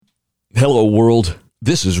Hello, world.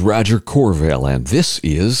 This is Roger Corvell, and this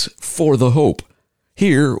is For the Hope.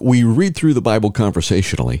 Here, we read through the Bible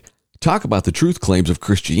conversationally, talk about the truth claims of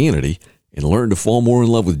Christianity, and learn to fall more in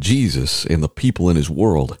love with Jesus and the people in his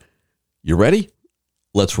world. You ready?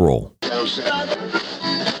 Let's roll.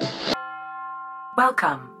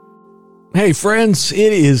 Welcome. Hey, friends.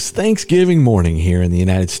 It is Thanksgiving morning here in the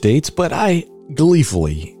United States, but I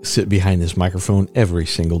gleefully sit behind this microphone every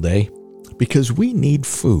single day because we need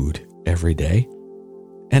food every day,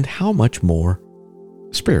 and how much more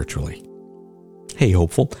spiritually. Hey,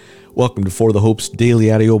 hopeful. Welcome to For the Hope's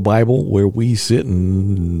Daily Audio Bible, where we sit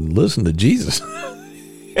and listen to Jesus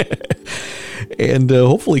and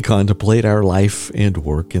hopefully contemplate our life and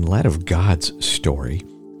work in light of God's story.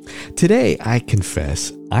 Today, I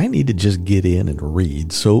confess, I need to just get in and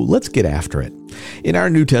read, so let's get after it. In our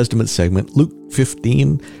New Testament segment, Luke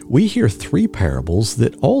 15, we hear three parables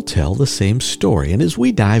that all tell the same story. And as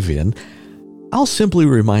we dive in, I'll simply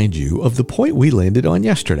remind you of the point we landed on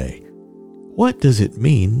yesterday. What does it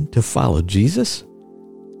mean to follow Jesus?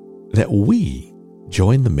 That we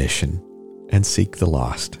join the mission and seek the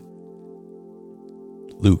lost.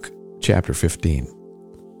 Luke chapter 15.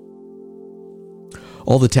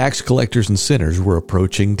 All the tax collectors and sinners were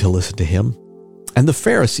approaching to listen to him, and the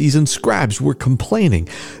Pharisees and scribes were complaining,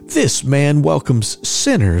 "This man welcomes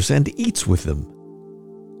sinners and eats with them."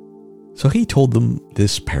 So he told them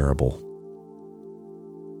this parable.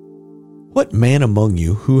 "What man among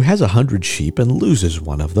you who has 100 sheep and loses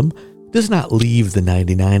one of them does not leave the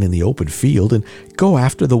 99 in the open field and go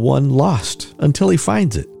after the one lost until he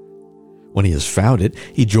finds it? When he has found it,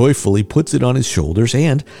 he joyfully puts it on his shoulders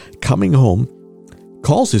and, coming home,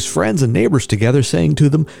 calls his friends and neighbors together, saying to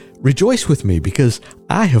them, 'Rejoice with me, because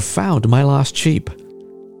I have found my lost sheep.'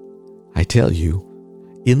 I tell you,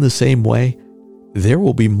 in the same way, there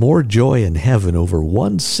will be more joy in heaven over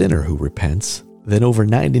one sinner who repents than over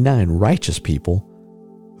 99 righteous people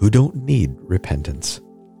who don't need repentance."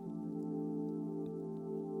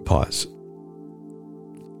 Pause.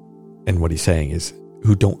 And what he's saying is,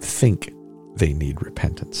 who don't think they need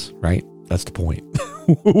repentance, right? That's the point.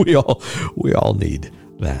 We all need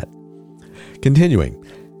that. Continuing.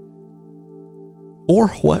 "Or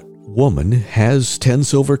what woman has 10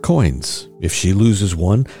 silver coins? If she loses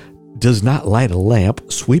one, does not light a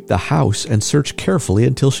lamp, sweep the house, and search carefully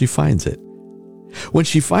until she finds it? When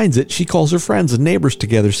she finds it, she calls her friends and neighbors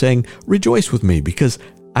together, saying, 'Rejoice with me, because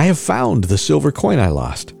I have found the silver coin I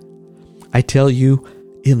lost.' I tell you,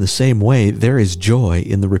 in the same way, there is joy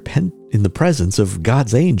in the presence of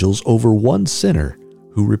God's angels over one sinner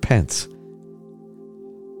who repents."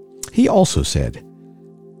 He also said,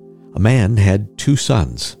 "A man had 2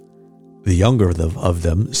 sons. The younger of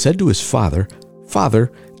them said to his father,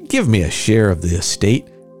 'Father, give me a share of the estate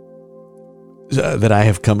that I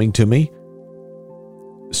have coming to me.'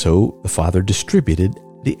 So the father distributed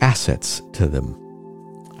the assets to them."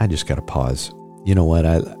 I just got to pause. You know what?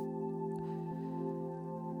 I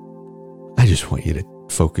just want you to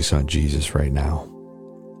focus on Jesus right now.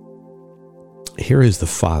 Here is the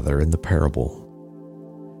father in the parable.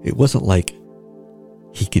 It wasn't like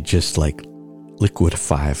he could just liquidate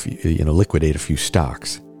a few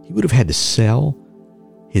stocks. He would have had to sell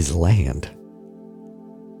his land.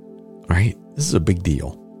 Right? This is a big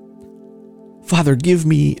deal. "Father, give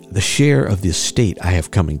me the share of the estate I have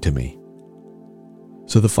coming to me."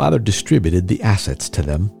 So the father distributed the assets to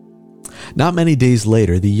them. Not many days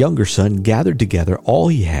later, the younger son gathered together all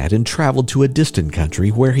he had and traveled to a distant country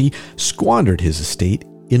where he squandered his estate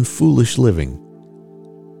in foolish living.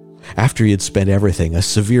 After he had spent everything, a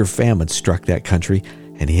severe famine struck that country,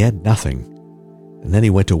 and he had nothing. And then he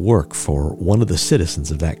went to work for one of the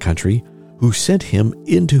citizens of that country, who sent him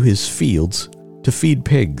into his fields to feed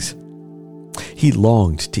pigs. He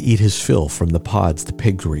longed to eat his fill from the pods the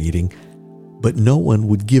pigs were eating, but no one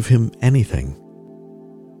would give him anything.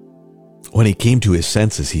 When he came to his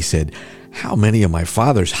senses, he said, "How many of my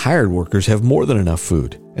father's hired workers have more than enough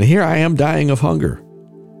food? And here I am dying of hunger.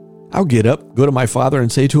 I'll get up, go to my father, and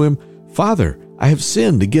say to him, 'Father, I have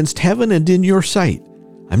sinned against heaven and in your sight.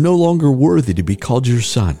 I'm no longer worthy to be called your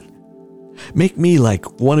son. Make me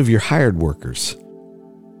like one of your hired workers.'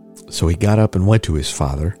 So he got up and went to his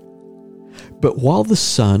father. But while the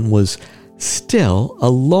son was still a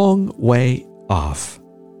long way off,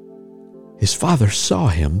 his father saw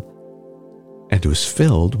him and was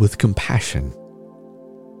filled with compassion.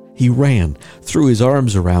 He ran, threw his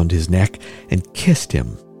arms around his neck, and kissed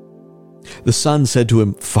him. The son said to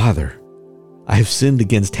him, 'Father, I have sinned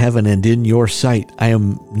against heaven and in your sight. I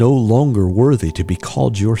am no longer worthy to be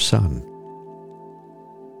called your son.'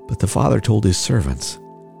 But the father told his servants,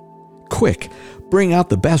 Quick, bring out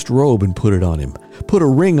the best robe and put it on him. Put a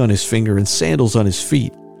ring on his finger and sandals on his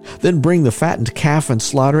feet. Then bring the fattened calf and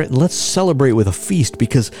slaughter it, and let's celebrate with a feast,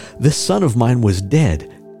 because this son of mine was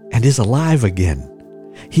dead and is alive again.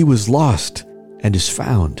 He was lost and is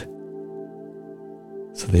found."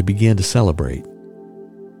 So they began to celebrate.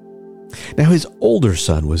 Now his older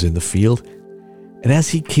son was in the field, and as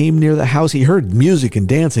he came near the house, he heard music and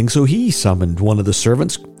dancing, so he summoned one of the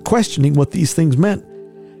servants, questioning what these things meant.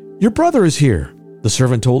 "Your brother is here," the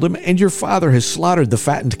servant told him, "and your father has slaughtered the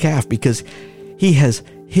fattened calf because he has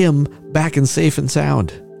him back and safe and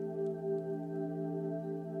sound."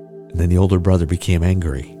 And then the older brother became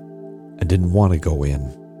angry and didn't want to go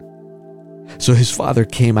in. So his father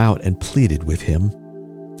came out and pleaded with him.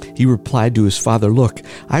 He replied to his father, "Look,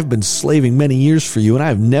 I've been slaving many years for you, and I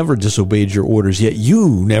have never disobeyed your orders, yet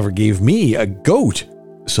you never gave me a goat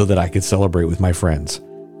so that I could celebrate with my friends.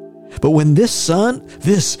 But when this son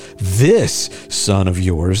of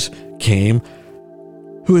yours came,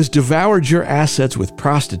 who has devoured your assets with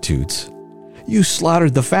prostitutes, you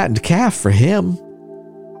slaughtered the fattened calf for him."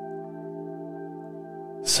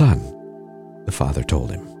 "Son," the father told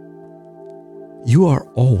him, "you are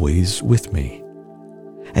always with me,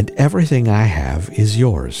 and everything I have is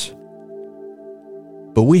yours.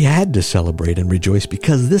 But we had to celebrate and rejoice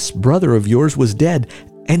because this brother of yours was dead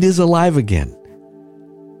and is alive again.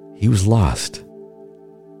 He was lost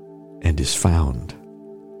and is found."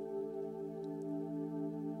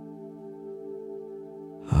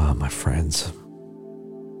 Ah, my friends.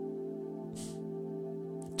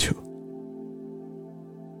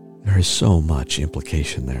 There is so much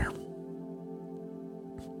implication there.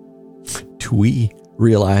 Do we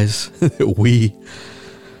realize that we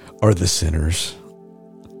are the sinners?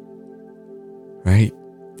 Right?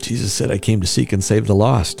 Jesus said, "I came to seek and save the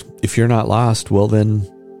lost." If you're not lost, well then,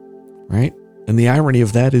 right? And the irony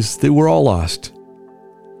of that is that we're all lost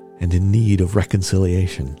and in need of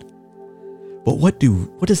reconciliation. But what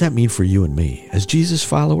does that mean for you and me? As Jesus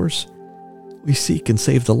followers, we seek and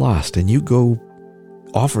save the lost, and you go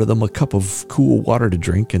offer them a cup of cool water to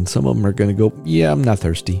drink, and some of them are going to go, "Yeah, I'm not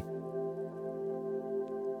thirsty."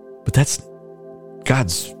 But that's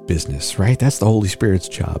God's business, right? That's the Holy Spirit's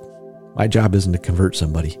job. My job isn't to convert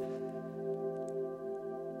somebody.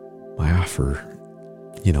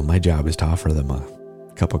 My job is to offer them a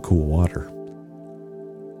cup of cool water.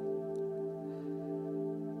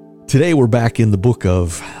 Today we're back in the book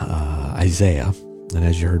of Isaiah, and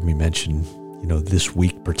as you heard me mention, this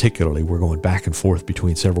week particularly, we're going back and forth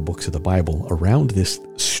between several books of the Bible around this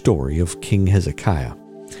story of King Hezekiah.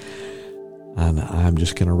 And I'm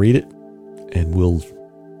just going to read it, and we'll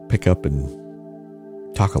pick up and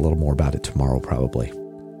talk a little more about it tomorrow probably.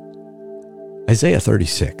 Isaiah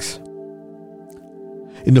 36.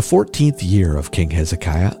 In the 14th year of King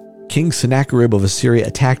Hezekiah, King Sennacherib of Assyria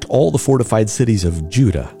attacked all the fortified cities of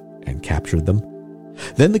Judah and captured them.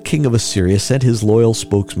 Then the king of Assyria sent his royal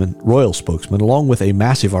spokesman, along with a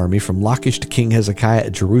massive army from Lachish to King Hezekiah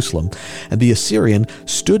at Jerusalem, and the Assyrian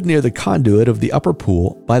stood near the conduit of the upper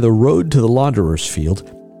pool by the road to the launderer's field.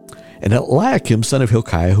 And Eliakim, son of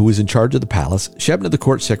Hilkiah, who was in charge of the palace, Shebna the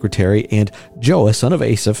court secretary, and Joah, son of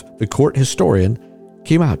Asaph, the court historian,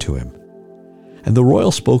 came out to him. And the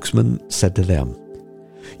royal spokesman said to them,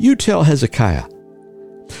 "You tell Hezekiah,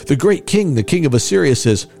 the great king, the king of Assyria,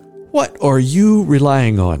 says, 'What are you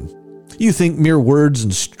relying on? You think mere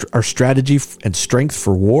words are strategy and strength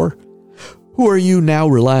for war? Who are you now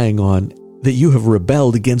relying on that you have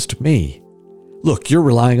rebelled against me? Look, you're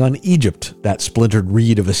relying on Egypt, that splintered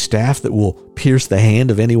reed of a staff that will pierce the hand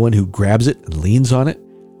of anyone who grabs it and leans on it.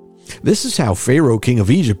 This is how Pharaoh, king of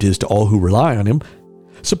Egypt, is to all who rely on him.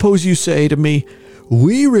 Suppose you say to me,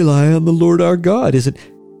 we rely on the Lord our God. Isn't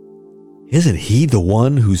he the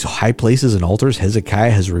one whose high places and altars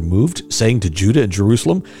Hezekiah has removed, saying to Judah and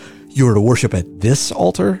Jerusalem, you are to worship at this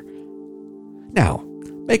altar? Now,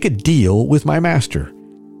 make a deal with my master,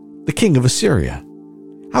 the king of Assyria.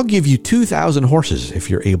 I'll give you 2,000 horses if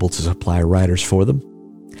you're able to supply riders for them.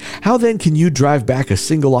 How then can you drive back a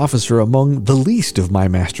single officer among the least of my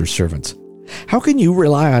master's servants? How can you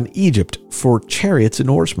rely on Egypt for chariots and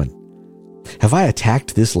horsemen? Have I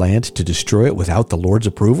attacked this land to destroy it without the Lord's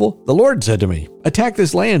approval? The Lord said to me, attack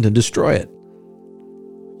this land and destroy it.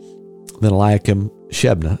 Then Eliakim,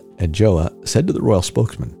 Shebna, and Joah said to the royal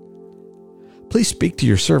spokesman, please speak to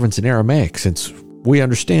your servants in Aramaic, since we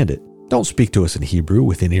understand it. Don't speak to us in Hebrew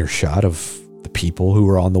within earshot of the people who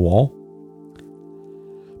are on the wall.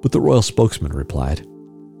 But the royal spokesman replied,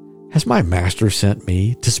 has my master sent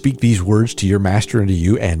me to speak these words to your master and to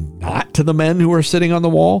you, and not to the men who are sitting on the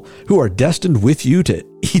wall, who are destined with you to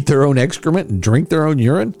eat their own excrement and drink their own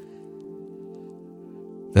urine?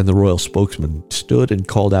 Then the royal spokesman stood and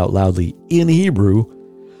called out loudly in Hebrew,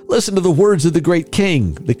 "Listen to the words of the great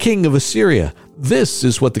king, the king of Assyria. This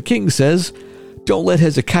is what the king says. Don't let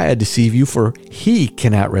Hezekiah deceive you, for he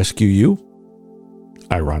cannot rescue you."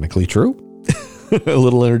 Ironically true. A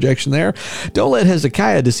little interjection there. Don't let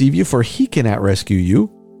Hezekiah deceive you, for he cannot rescue you.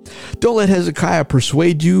 Don't let Hezekiah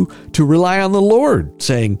persuade you to rely on the Lord,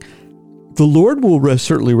 saying, "The Lord will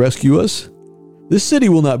certainly rescue us. This city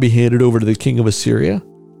will not be handed over to the king of Assyria."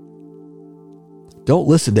 Don't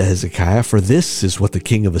listen to Hezekiah, for this is what the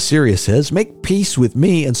king of Assyria says: "Make peace with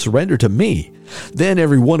me and surrender to me. Then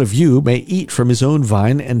every one of you may eat from his own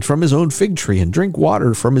vine and from his own fig tree and drink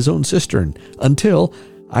water from his own cistern, until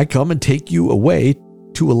I come and take you away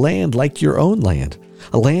to a land like your own land,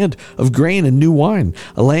 a land of grain and new wine,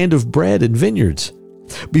 a land of bread and vineyards."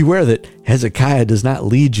 Beware that Hezekiah does not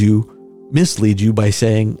mislead you by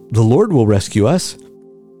saying, "The Lord will rescue us."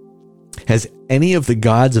 Has any of the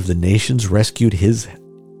gods of the nations rescued his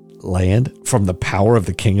land from the power of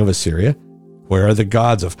the king of Assyria? Where are the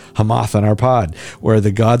gods of Hamath and Arpad? Where are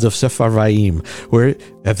the gods of Sepharvaim? Where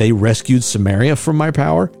have they rescued Samaria from my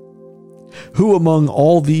power? Who among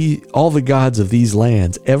all the gods of these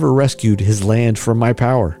lands ever rescued his land from my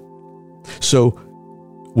power? So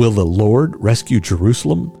will the Lord rescue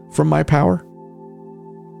Jerusalem from my power?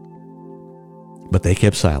 But they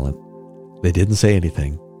kept silent. They didn't say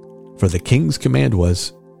anything, for the king's command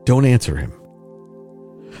was, "Don't answer him."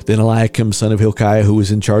 Then Eliakim, son of Hilkiah, who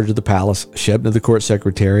was in charge of the palace, Shebna, the court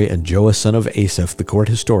secretary, and Joah, son of Asaph, the court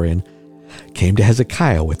historian, came to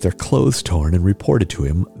Hezekiah with their clothes torn and reported to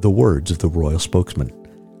him the words of the royal spokesman.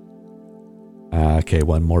 Okay,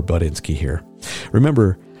 one more Budinsky here.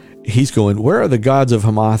 Remember, he's going, where are the gods of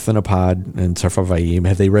Hamath and Arpad and Sepharvaim?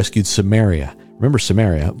 Have they rescued Samaria? Remember,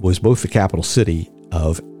 Samaria was both the capital city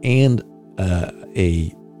of and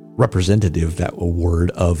a representative, that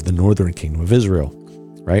word, of the northern kingdom of Israel.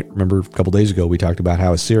 Right? Remember, a couple days ago, we talked about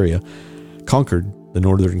how Assyria conquered the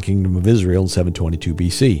northern kingdom of Israel in 722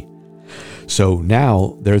 BC. So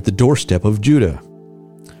now they're at the doorstep of Judah.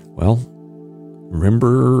 Well,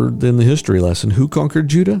 remember in the history lesson, who conquered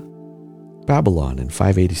Judah? Babylon in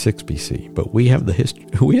 586 BC. But we have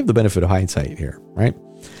the benefit of hindsight here, right?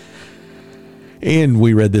 And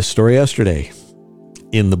we read this story yesterday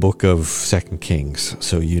in the book of 2 Kings,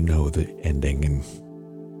 so you know the ending, and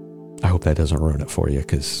I hope that doesn't ruin it for you,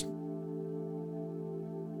 because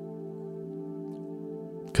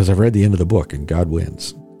I've read the end of the book and God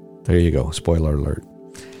wins. There you go. Spoiler alert.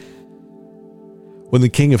 When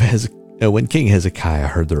King Hezekiah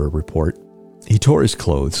heard the report, he tore his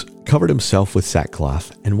clothes, covered himself with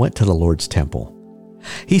sackcloth, and went to the Lord's temple.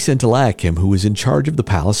 He sent Eliakim, who was in charge of the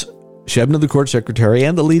palace, Shebna, the court secretary,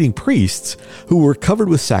 and the leading priests, who were covered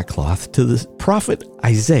with sackcloth, to the prophet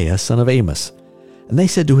Isaiah, son of Amos. And they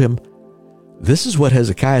said to him, "This is what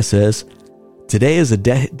Hezekiah says. Today is a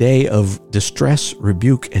day of distress,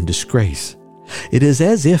 rebuke, and disgrace. It is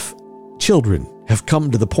as if children have come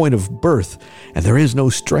to the point of birth, and there is no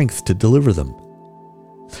strength to deliver them.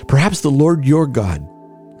 Perhaps the Lord your God,"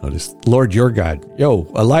 notice, Lord your God,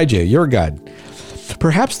 Elijah, your God,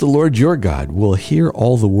 "perhaps the Lord your God will hear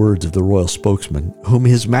all the words of the royal spokesman, whom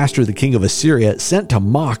his master the king of Assyria sent to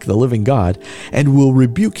mock the living God, and will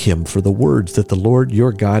rebuke him for the words that the Lord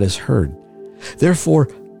your God has heard. Therefore,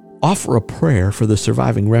 offer a prayer for the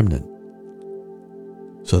surviving remnant."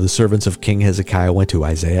 So the servants of King Hezekiah went to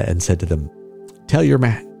Isaiah and said to them,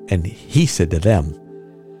 and he said to them,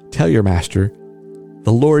 "Tell your master,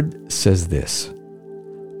 the Lord says this: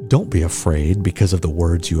 Don't be afraid because of the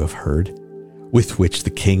words you have heard, with which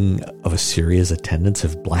the king of Assyria's attendants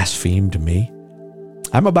have blasphemed me.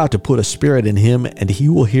 I'm about to put a spirit in him, and he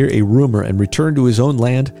will hear a rumor and return to his own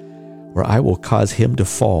land, where I will cause him to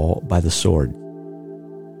fall by the sword."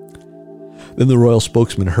 Then the royal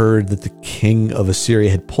spokesman heard that the king of Assyria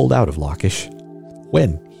had pulled out of Lachish.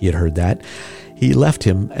 When he had heard that, he left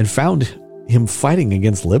him and found him fighting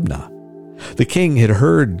against Libnah. The king had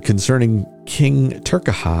heard concerning King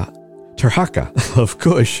Tirhakah of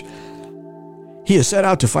Cush. "He has set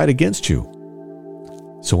out to fight against you."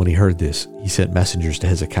 So when he heard this, he sent messengers to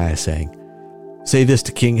Hezekiah, saying, "Say this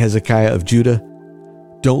to King Hezekiah of Judah: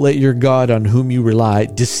 Don't let your God on whom you rely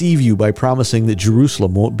deceive you by promising that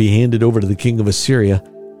Jerusalem won't be handed over to the king of Assyria.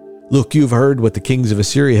 Look, you've heard what the kings of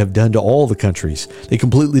Assyria have done to all the countries. They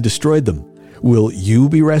completely destroyed them. Will you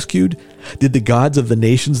be rescued? Did the gods of the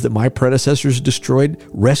nations that my predecessors destroyed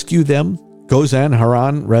rescue them? Gozan,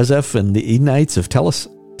 Haran, Rezeph, and the Enites of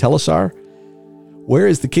Telasar? Where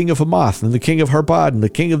is the king of Hamath, and the king of Arpad, and the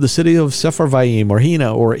king of the city of Sepharvaim, or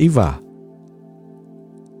Hena, or Eva?"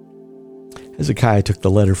 Hezekiah took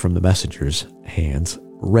the letter from the messenger's hands,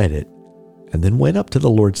 read it, and then went up to the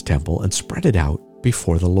Lord's temple and spread it out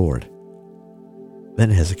before the Lord. Then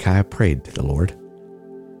Hezekiah prayed to the Lord,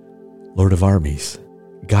 Lord of armies,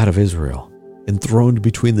 God of Israel, enthroned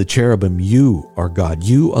between the cherubim, you are God,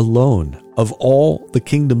 you alone of all the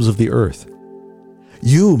kingdoms of the earth.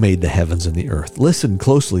 You made the heavens and the earth. Listen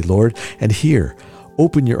closely, Lord, and hear.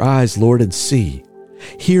 Open your eyes, Lord, and see.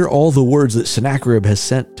 Hear all the words that Sennacherib has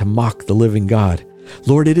sent to mock the living God.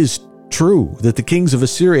 Lord, it is true that the kings of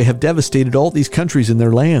Assyria have devastated all these countries and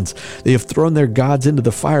their lands. They have thrown their gods into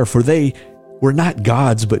the fire, for they were not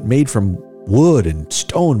gods, but made from wood and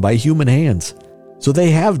stone by human hands. So they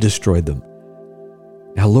have destroyed them.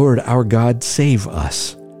 Now, Lord, our God, save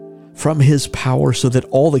us from his power, so that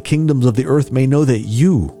all the kingdoms of the earth may know that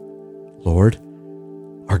you, Lord,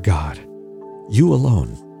 are God, you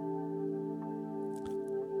alone.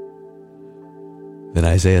 Then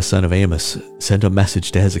Isaiah, son of Amos, sent a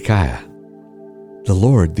message to Hezekiah. The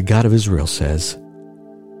Lord, the God of Israel, says,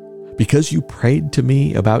 because you prayed to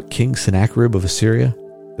me about King Sennacherib of Assyria,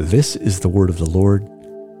 this is the word of the Lord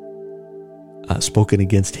spoken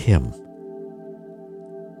against him.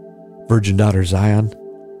 Virgin daughter Zion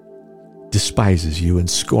despises you and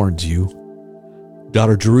scorns you.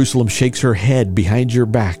 Daughter Jerusalem shakes her head behind your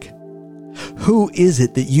back. Who is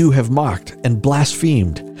it that you have mocked and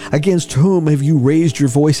blasphemed? Against whom have you raised your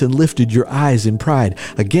voice and lifted your eyes in pride?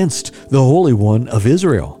 Against the Holy One of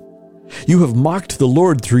Israel. You have mocked the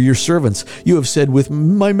Lord through your servants. You have said, with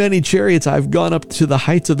my many chariots I've gone up to the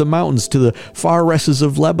heights of the mountains, to the far recesses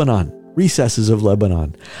of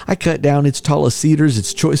Lebanon. I cut down its tallest cedars,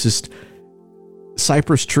 its choicest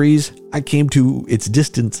cypress trees. I came to its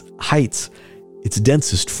distant heights, its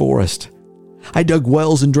densest forest. I dug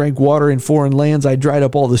wells and drank water in foreign lands. I dried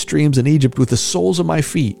up all the streams in Egypt with the soles of my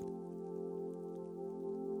feet.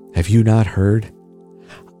 Have you not heard?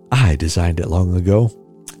 I designed it long ago.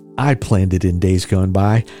 I planned it in days gone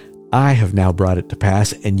by. I have now brought it to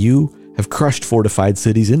pass, and you have crushed fortified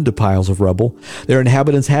cities into piles of rubble. Their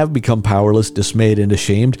inhabitants have become powerless, dismayed, and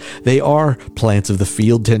ashamed. They are plants of the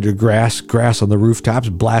field, tender grass on the rooftops,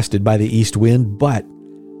 blasted by the east wind. But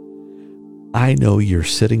I know you're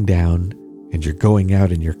sitting down, and you're going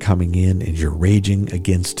out, and you're coming in, and you're raging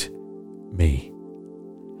against me.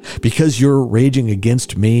 Because you're raging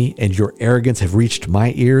against me, and your arrogance have reached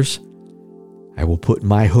my ears, I will put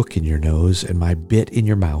my hook in your nose and my bit in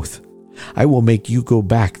your mouth. I will make you go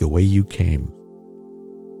back the way you came.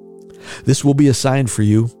 This will be a sign for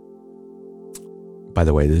you. By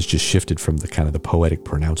the way, this just shifted from the kind of the poetic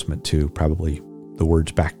pronouncement to probably the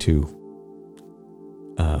words back to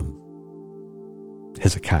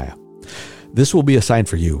Hezekiah. This will be a sign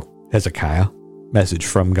for you, Hezekiah. Message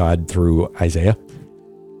from God through Isaiah.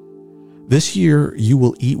 This year you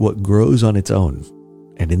will eat what grows on its own,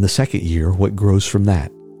 and in the second year what grows from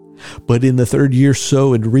that. But in the third year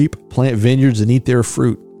sow and reap, plant vineyards and eat their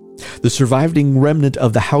fruit. The surviving remnant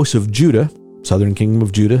of the house of Judah, southern kingdom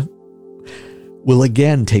of Judah, will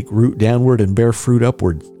again take root downward and bear fruit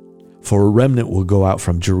upward. For a remnant will go out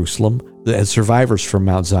from Jerusalem, as survivors from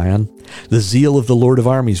Mount Zion. The zeal of the Lord of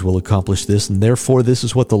armies will accomplish this, and therefore this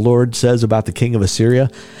is what the Lord says about the king of Assyria.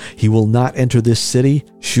 He will not enter this city,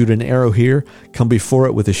 shoot an arrow here, come before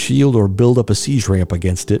it with a shield, or build up a siege ramp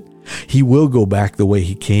against it. He will go back the way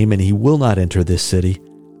he came, and he will not enter this city.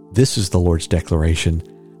 This is the Lord's declaration.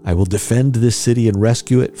 I will defend this city and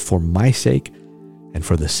rescue it for my sake and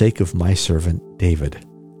for the sake of my servant David.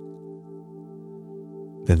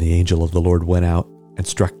 Then the angel of the Lord went out and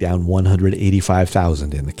struck down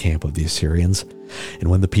 185,000 in the camp of the Assyrians. And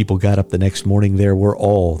when the people got up the next morning, there were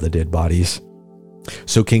all the dead bodies.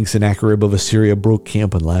 So King Sennacherib of Assyria broke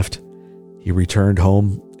camp and left. He returned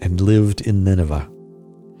home and lived in Nineveh.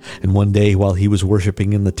 And one day, while he was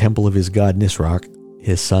worshiping in the temple of his god Nisroch,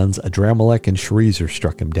 his sons Adramelech and Sharezer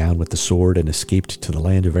struck him down with the sword and escaped to the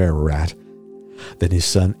land of Ararat. Then his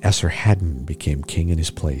son Esarhaddon became king in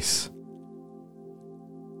his place.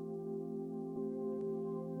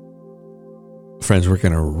 Friends, we're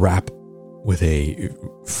going to wrap with a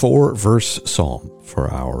 4-verse psalm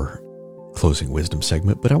for our closing wisdom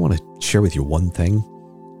segment, but I want to share with you one thing.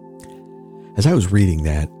 As I was reading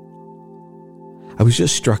that, I was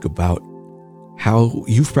just struck about how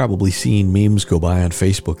you've probably seen memes go by on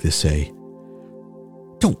Facebook that say,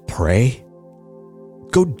 "Don't pray,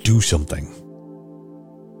 go do something."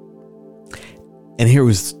 And here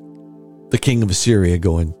was the king of Assyria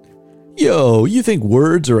going, "Yo, you think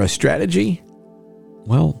words are a strategy?"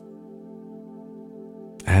 Well,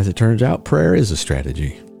 as it turns out, prayer is a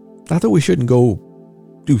strategy. Not that we shouldn't go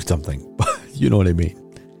do something, but you know what I mean.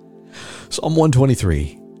 Psalm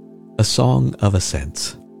 123, a song of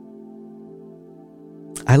ascents.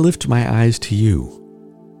 I lift my eyes to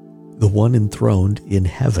you, the one enthroned in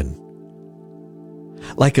heaven.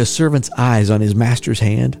 Like a servant's eyes on his master's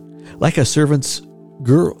hand, like a servant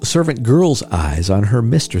girl's eyes on her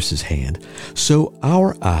mistress's hand, so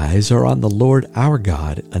our eyes are on the Lord our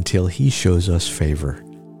God until he shows us favor.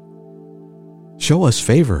 Show us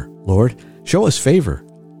favor, Lord, show us favor,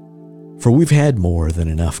 for we've had more than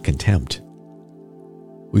enough contempt.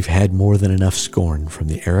 We've had more than enough scorn from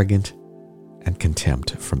the arrogant and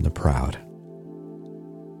contempt from the proud.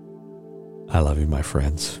 I love you, my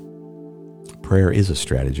friends. Prayer is a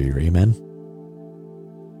strategy. Amen.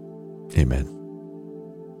 Amen.